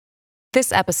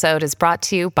This episode is brought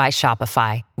to you by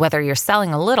Shopify. Whether you're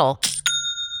selling a little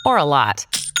or a lot,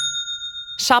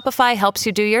 Shopify helps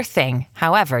you do your thing,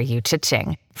 however you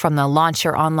cha-ching. From the launch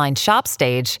your online shop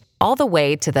stage, all the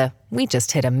way to the we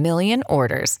just hit 1 million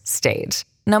orders stage.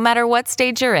 No matter what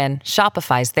stage you're in,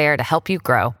 Shopify's there to help you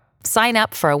grow. Sign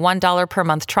up for a $1 per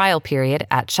month trial period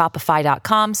at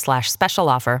shopify.com/special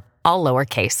offer, all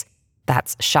lowercase.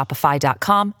 That's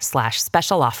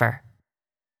shopify.com/special offer.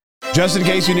 Just in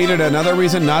case you needed another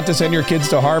reason not to send your kids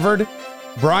to Harvard,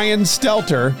 Brian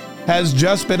Stelter has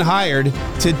just been hired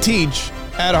to teach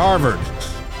at Harvard.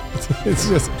 It's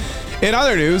just... In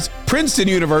other news, Princeton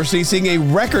University seeing a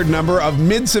record number of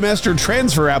mid-semester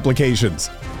transfer applications.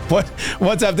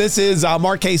 What's up? This is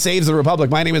Mark K Saves the Republic.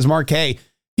 My name is Mark K.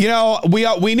 You know,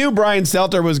 we knew Brian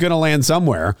Stelter was going to land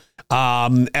somewhere,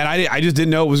 and I just didn't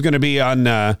know it was going to be on.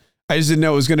 I just didn't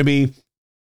know it was going to be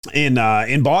in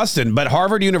Boston. But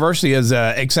Harvard University has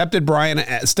accepted Brian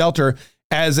Stelter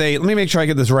as a. Let me make sure I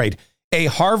get this right. A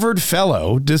Harvard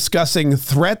fellow discussing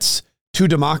threats to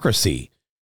democracy.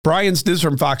 This is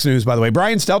from Fox News, by the way.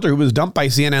 Brian Stelter, who was dumped by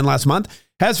CNN last month,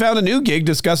 has found a new gig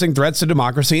discussing threats to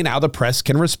democracy and how the press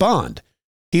can respond.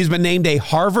 He's been named a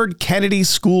Harvard Kennedy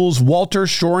School's Walter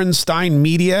Shorenstein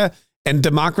Media and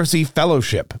Democracy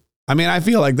Fellowship. I mean, I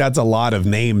feel like that's a lot of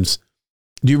names.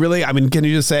 Do you really? I mean, can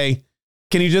you just say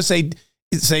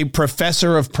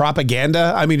professor of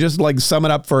propaganda? I mean, just like sum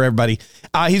it up for everybody.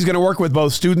 He's going to work with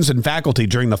both students and faculty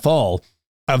during the fall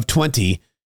of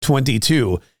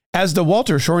 2022. As the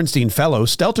Walter Shorenstein Fellow,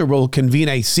 Stelter will convene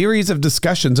a series of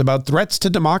discussions about threats to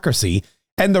democracy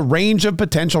and the range of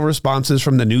potential responses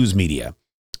from the news media.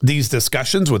 These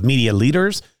discussions with media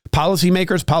leaders,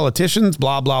 policymakers, politicians,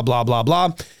 blah, blah, blah, blah,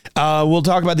 blah. We'll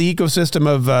talk about the ecosystem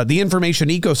of the information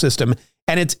ecosystem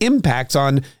and its impacts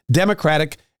on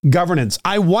democratic governance.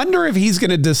 I wonder if he's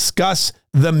going to discuss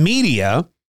the media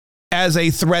as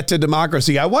a threat to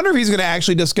democracy. I wonder if he's going to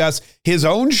actually discuss his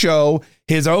own show,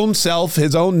 his own self,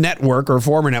 his own network or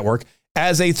former network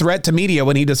as a threat to media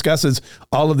when he discusses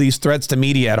all of these threats to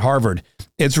media at Harvard.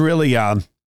 It's really,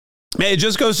 it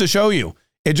just goes to show you.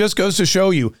 It just goes to show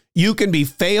you, you can be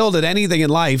failed at anything in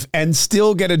life and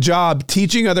still get a job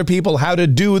teaching other people how to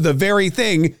do the very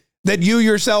thing that you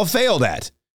yourself failed at.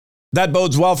 That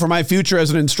bodes well for my future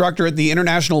as an instructor at the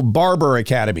International Barber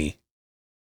Academy.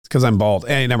 It's because I'm bald.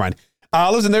 Hey, never mind.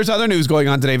 Listen, there's other news going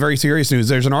on today. Very serious news.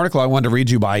 There's an article I wanted to read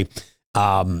you by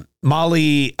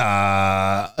Molly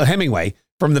Hemingway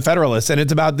from the Federalist, and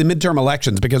it's about the midterm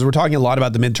elections because we're talking a lot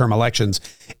about the midterm elections.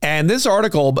 And this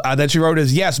article that she wrote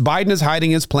is, yes, Biden is hiding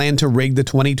his plan to rig the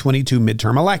 2022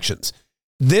 midterm elections.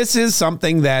 This is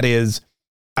something that is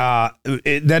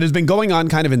that has been going on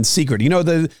kind of in secret. You know,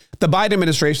 the Biden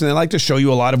administration, they like to show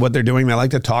you a lot of what they're doing. They like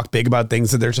to talk big about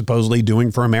things that they're supposedly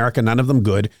doing for America, none of them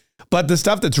good. But the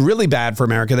stuff that's really bad for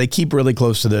America, they keep really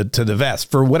close to the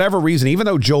vest. For whatever reason, even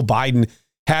though Joe Biden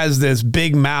has this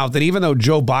big mouth, and even though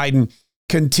Joe Biden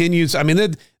continues, I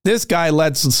mean, this guy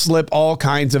lets slip all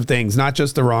kinds of things, not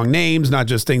just the wrong names, not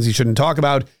just things he shouldn't talk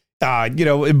about,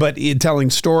 but telling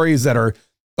stories that are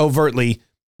overtly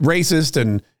racist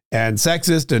and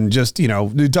sexist and just,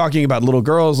 talking about little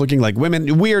girls looking like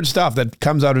women, weird stuff that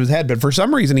comes out of his head. But for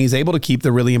some reason, he's able to keep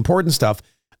the really important stuff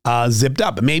zipped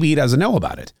up. Maybe he doesn't know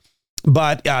about it.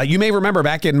 But you may remember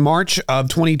back in March of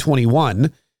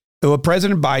 2021,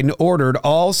 President Biden ordered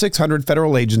all 600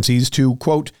 federal agencies to,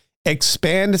 quote,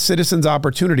 expand citizens'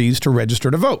 opportunities to register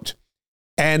to vote.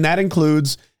 And that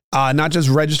includes not just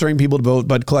registering people to vote,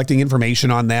 but collecting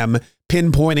information on them,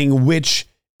 pinpointing which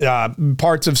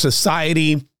parts of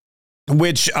society,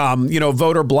 which,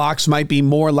 voter blocks might be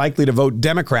more likely to vote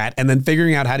Democrat, and then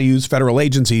figuring out how to use federal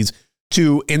agencies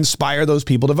to inspire those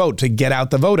people to vote, to get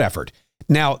out the vote effort.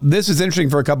 Now, this is interesting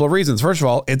for a couple of reasons. First of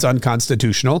all, it's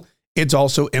unconstitutional. It's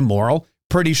also immoral.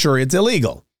 Pretty sure it's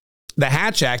illegal. The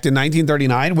Hatch Act in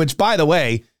 1939, which, by the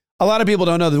way, a lot of people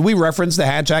don't know that we reference the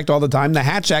Hatch Act all the time. The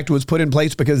Hatch Act was put in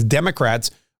place because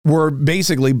Democrats were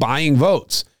basically buying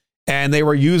votes, and they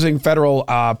were using federal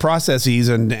processes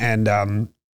and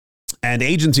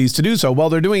agencies to do so. Well,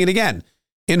 they're doing it again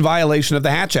in violation of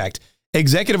the Hatch Act.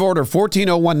 Executive Order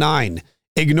 14019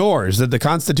 ignores that the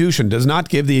Constitution does not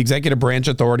give the executive branch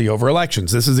authority over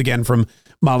elections. This is again from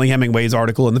Molly Hemingway's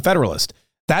article in The Federalist.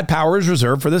 That power is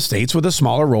reserved for the states with a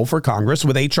smaller role for Congress.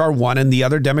 With H.R. 1 and the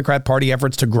other Democrat Party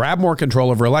efforts to grab more control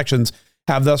over elections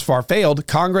have thus far failed,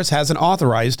 Congress hasn't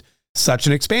authorized such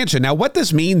an expansion. Now, what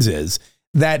this means is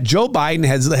that Joe Biden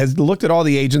has looked at all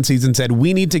the agencies and said,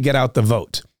 we need to get out the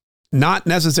vote. Not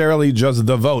necessarily just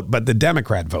the vote, but the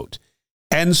Democrat vote.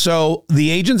 And so the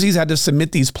agencies had to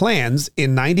submit these plans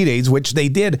in 90 days, which they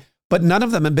did, but none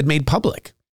of them have been made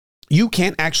public. you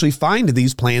can't actually find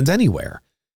these plans anywhere.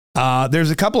 There's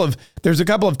a couple of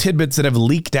tidbits that have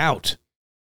leaked out,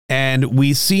 and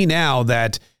we see now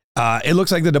that it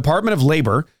looks like the Department of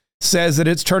Labor says that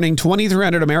it's turning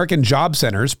 2,300 American job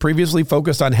centers previously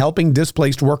focused on helping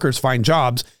displaced workers find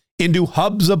jobs into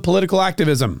hubs of political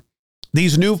activism.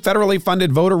 These new federally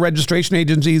funded voter registration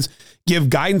agencies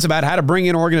give guidance about how to bring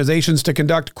in organizations to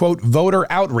conduct, quote, voter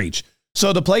outreach.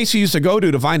 So the place you used to go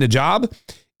to find a job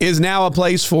is now a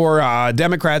place for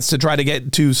Democrats to try to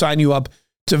get to sign you up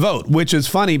to vote, which is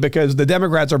funny because the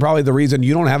Democrats are probably the reason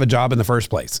you don't have a job in the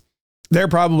first place. They're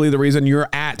probably the reason you're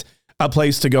at a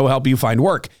place to go help you find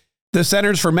work. The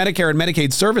Centers for Medicare and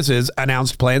Medicaid Services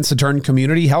announced plans to turn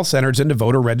community health centers into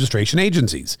voter registration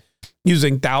agencies,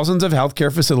 using thousands of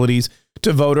healthcare facilities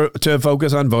to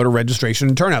focus on voter registration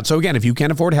and turnout. So again, if you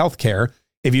can't afford healthcare,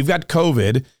 if you've got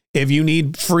COVID, if you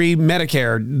need free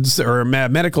Medicare or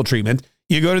medical treatment,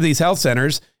 you go to these health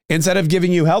centers. Instead of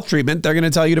giving you health treatment, they're going to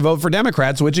tell you to vote for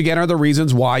Democrats, which again are the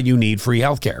reasons why you need free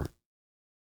healthcare.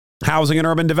 Housing and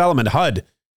Urban Development, HUD,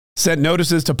 sent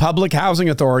notices to public housing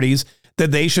authorities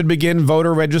that they should begin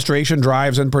voter registration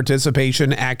drives and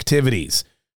participation activities.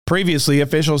 Previously,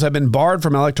 officials have been barred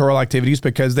from electoral activities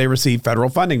because they receive federal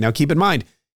funding. Now, keep in mind,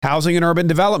 housing and urban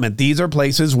development, these are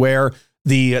places where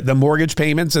the mortgage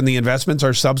payments and the investments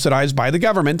are subsidized by the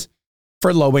government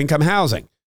for low-income housing.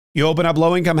 You open up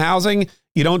low-income housing,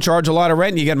 you don't charge a lot of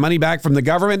rent, you get money back from the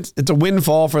government. It's a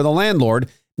windfall for the landlord.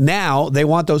 Now they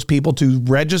want those people to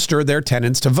register their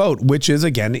tenants to vote, which is,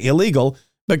 again, illegal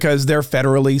because they're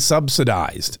federally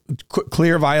subsidized.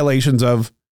 Clear violations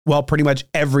of, well, pretty much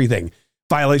everything.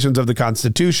 Violations of the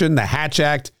Constitution, the Hatch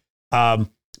Act,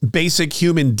 basic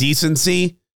human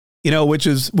decency, which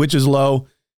is low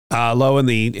in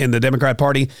the Democrat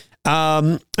Party.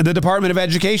 The Department of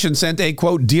Education sent a,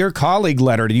 quote, dear colleague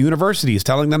letter to universities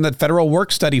telling them that federal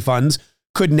work-study funds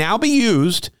could now be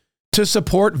used to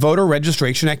support voter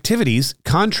registration activities,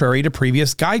 contrary to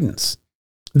previous guidance.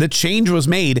 The change was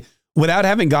made without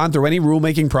having gone through any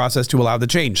rulemaking process to allow the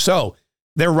change. So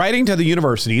they're writing to the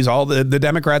universities, all the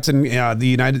Democrats in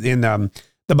the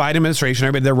Biden administration,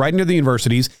 everybody, they're writing to the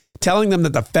universities, telling them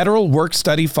that the federal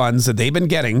work-study funds that they've been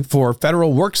getting for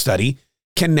federal work study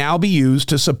can now be used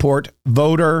to support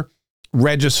voter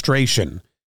registration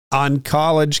on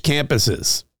college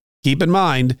campuses. Keep in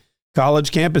mind,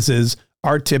 college campuses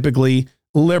are typically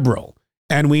liberal.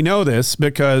 And we know this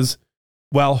because,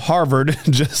 well, Harvard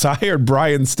just hired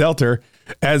Brian Stelter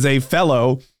as a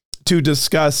fellow to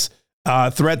discuss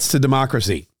threats to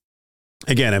democracy.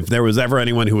 Again, if there was ever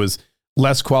anyone who was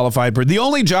less qualified, the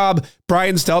only job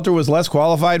Brian Stelter was less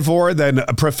qualified for than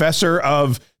a professor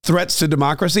of threats to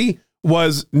democracy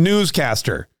was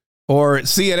newscaster or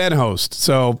CNN host.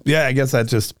 So yeah, I guess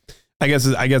it's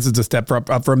a step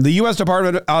up from the U.S.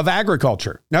 Department of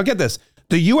Agriculture. Now get this,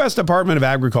 the U.S. Department of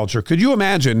Agriculture. Could you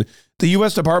imagine the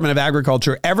U.S. Department of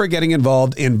Agriculture ever getting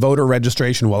involved in voter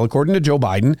registration? Well, according to Joe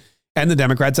Biden and the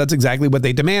Democrats, that's exactly what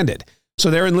they demanded. So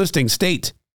they're enlisting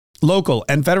state, local,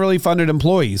 and federally funded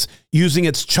employees using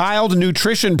its child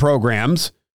nutrition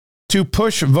programs to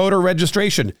push voter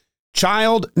registration.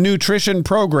 Child nutrition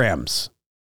programs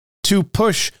to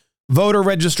push voter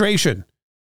registration.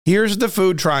 Here's the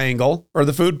food triangle or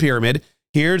the food pyramid.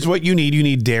 Here's what you need. You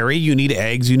need dairy, you need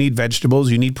eggs, you need vegetables,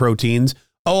 you need proteins.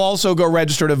 Oh, also go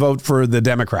register to vote for the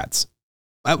Democrats.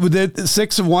 With the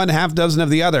 6 of one, half dozen of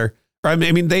the other. I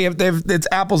mean, it's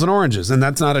apples and oranges, and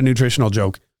that's not a nutritional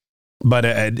joke, but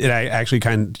it actually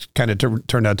kind of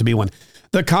turned out to be one.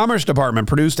 The Commerce Department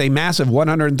produced a massive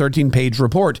 113-page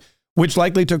report, which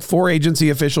likely took 4 agency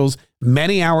officials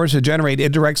many hours to generate.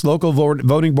 It directs local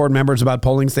voting board members about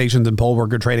polling stations and poll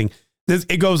worker trading.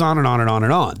 It goes on and on and on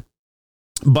and on.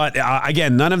 But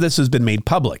again, none of this has been made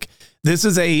public. This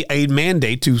is a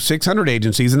mandate to 600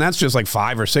 agencies, and that's just like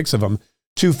 5 or 6 of them,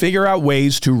 to figure out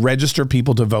ways to register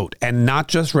people to vote, and not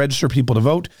just register people to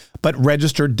vote, but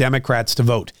register Democrats to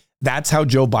vote. That's how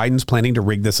Joe Biden's planning to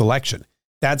rig this election.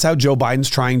 That's how Joe Biden's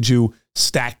trying to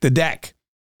stack the deck.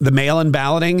 The mail-in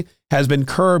balloting has been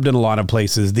curbed in a lot of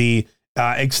places. The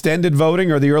extended voting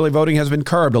or the early voting has been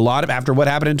curbed. After what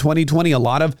happened in 2020, a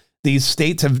lot of these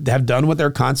states have done what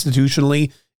they're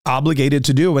constitutionally obligated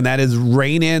to do, and that is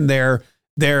rein in their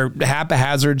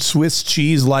haphazard Swiss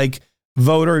cheese-like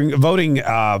voting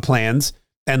plans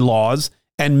and laws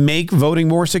and make voting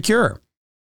more secure.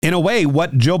 In a way,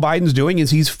 what Joe Biden's doing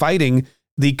is he's fighting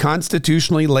the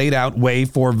constitutionally laid out way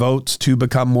for votes to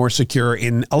become more secure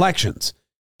in elections.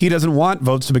 He doesn't want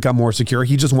votes to become more secure.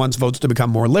 He just wants votes to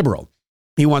become more liberal.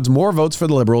 He wants more votes for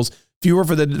the liberals, fewer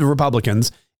for the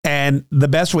Republicans. And the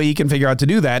best way he can figure out to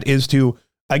do that is to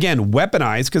again,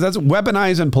 weaponize, because that's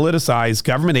weaponize and politicize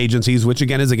government agencies, which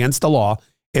again is against the law.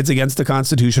 It's against the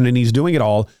Constitution, and he's doing it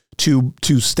all to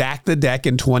stack the deck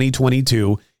in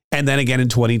 2022 and then again in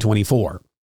 2024.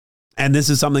 And this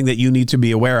is something that you need to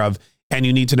be aware of, and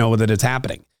you need to know that it's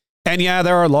happening. And yeah,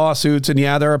 there are lawsuits, and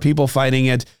yeah, there are people fighting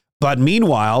it. But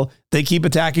meanwhile, they keep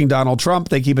attacking Donald Trump.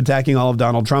 They keep attacking all of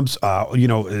Donald Trump's,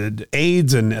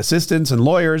 aides and assistants and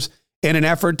lawyers in an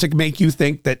effort to make you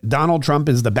think that Donald Trump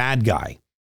is the bad guy,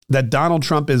 that Donald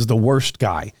Trump is the worst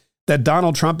guy, that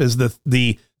Donald Trump is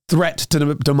the threat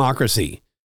to democracy.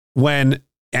 And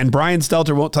Brian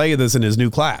Stelter won't tell you this in his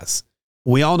new class.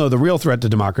 We all know the real threat to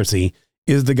democracy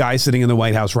is the guy sitting in the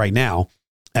White House right now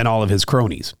and all of his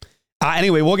cronies.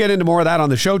 Anyway, we'll get into more of that on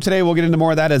the show today. We'll get into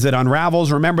more of that as it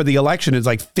unravels. Remember, the election is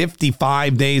like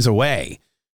 55 days away.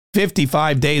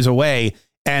 55 days away.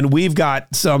 And we've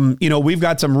got some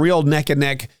real neck and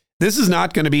neck. This is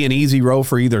not going to be an easy row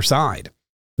for either side.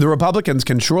 The Republicans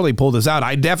can surely pull this out.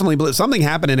 I definitely believe something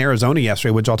happened in Arizona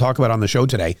yesterday, which I'll talk about on the show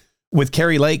today with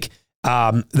Carrie Lake.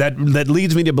 That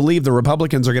leads me to believe the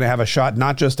Republicans are going to have a shot,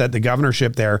 not just at the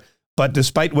governorship there, but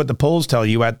despite what the polls tell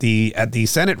you at the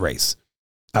Senate race.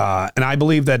 And I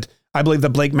believe that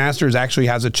Blake Masters actually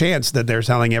has a chance that they're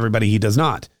telling everybody he does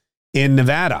not. In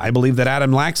Nevada, I believe that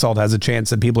Adam Laxalt has a chance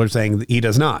that people are saying that he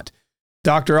does not.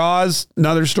 Dr. Oz,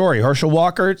 another story. Herschel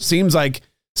Walker seems like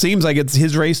it's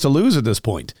his race to lose at this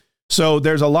point. So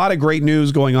there's a lot of great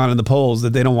news going on in the polls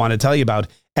that they don't want to tell you about.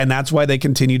 And that's why they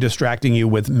continue distracting you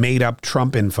with made up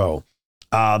Trump info.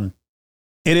 It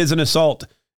is an assault.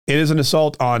 It is an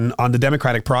assault on the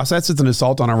democratic process. It's an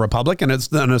assault on our republic, and it's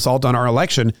an assault on our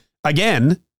election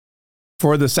again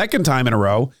for the second time in a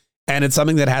row. And it's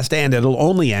something that has to end. It'll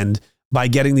only end by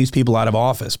getting these people out of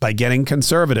office, by getting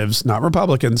conservatives, not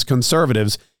Republicans,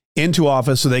 conservatives into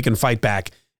office so they can fight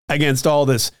back against all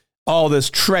this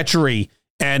treachery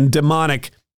and demonic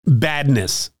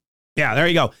badness. Yeah, there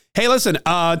you go. Hey, listen,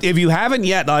 if you haven't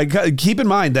yet, keep in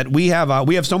mind that we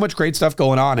have so much great stuff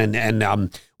going on,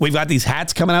 and we've got these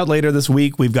hats coming out later this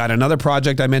week. We've got another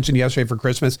project I mentioned yesterday for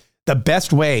Christmas. The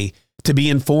best way to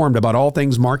be informed about all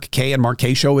things Mark K and Mark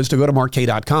K Show is to go to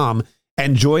markk.com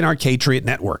and join our K-Triot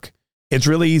network. It's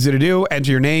really easy to do. Enter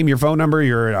your name, your phone number,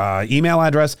 your email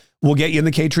address. We'll get you in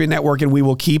the K-Triot network, and we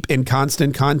will keep in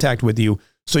constant contact with you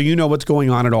so you know what's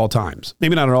going on at all times.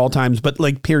 Maybe not at all times, but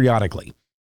like periodically.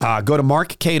 Go to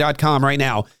markk.com right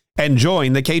now and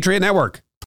join the K-Triot network.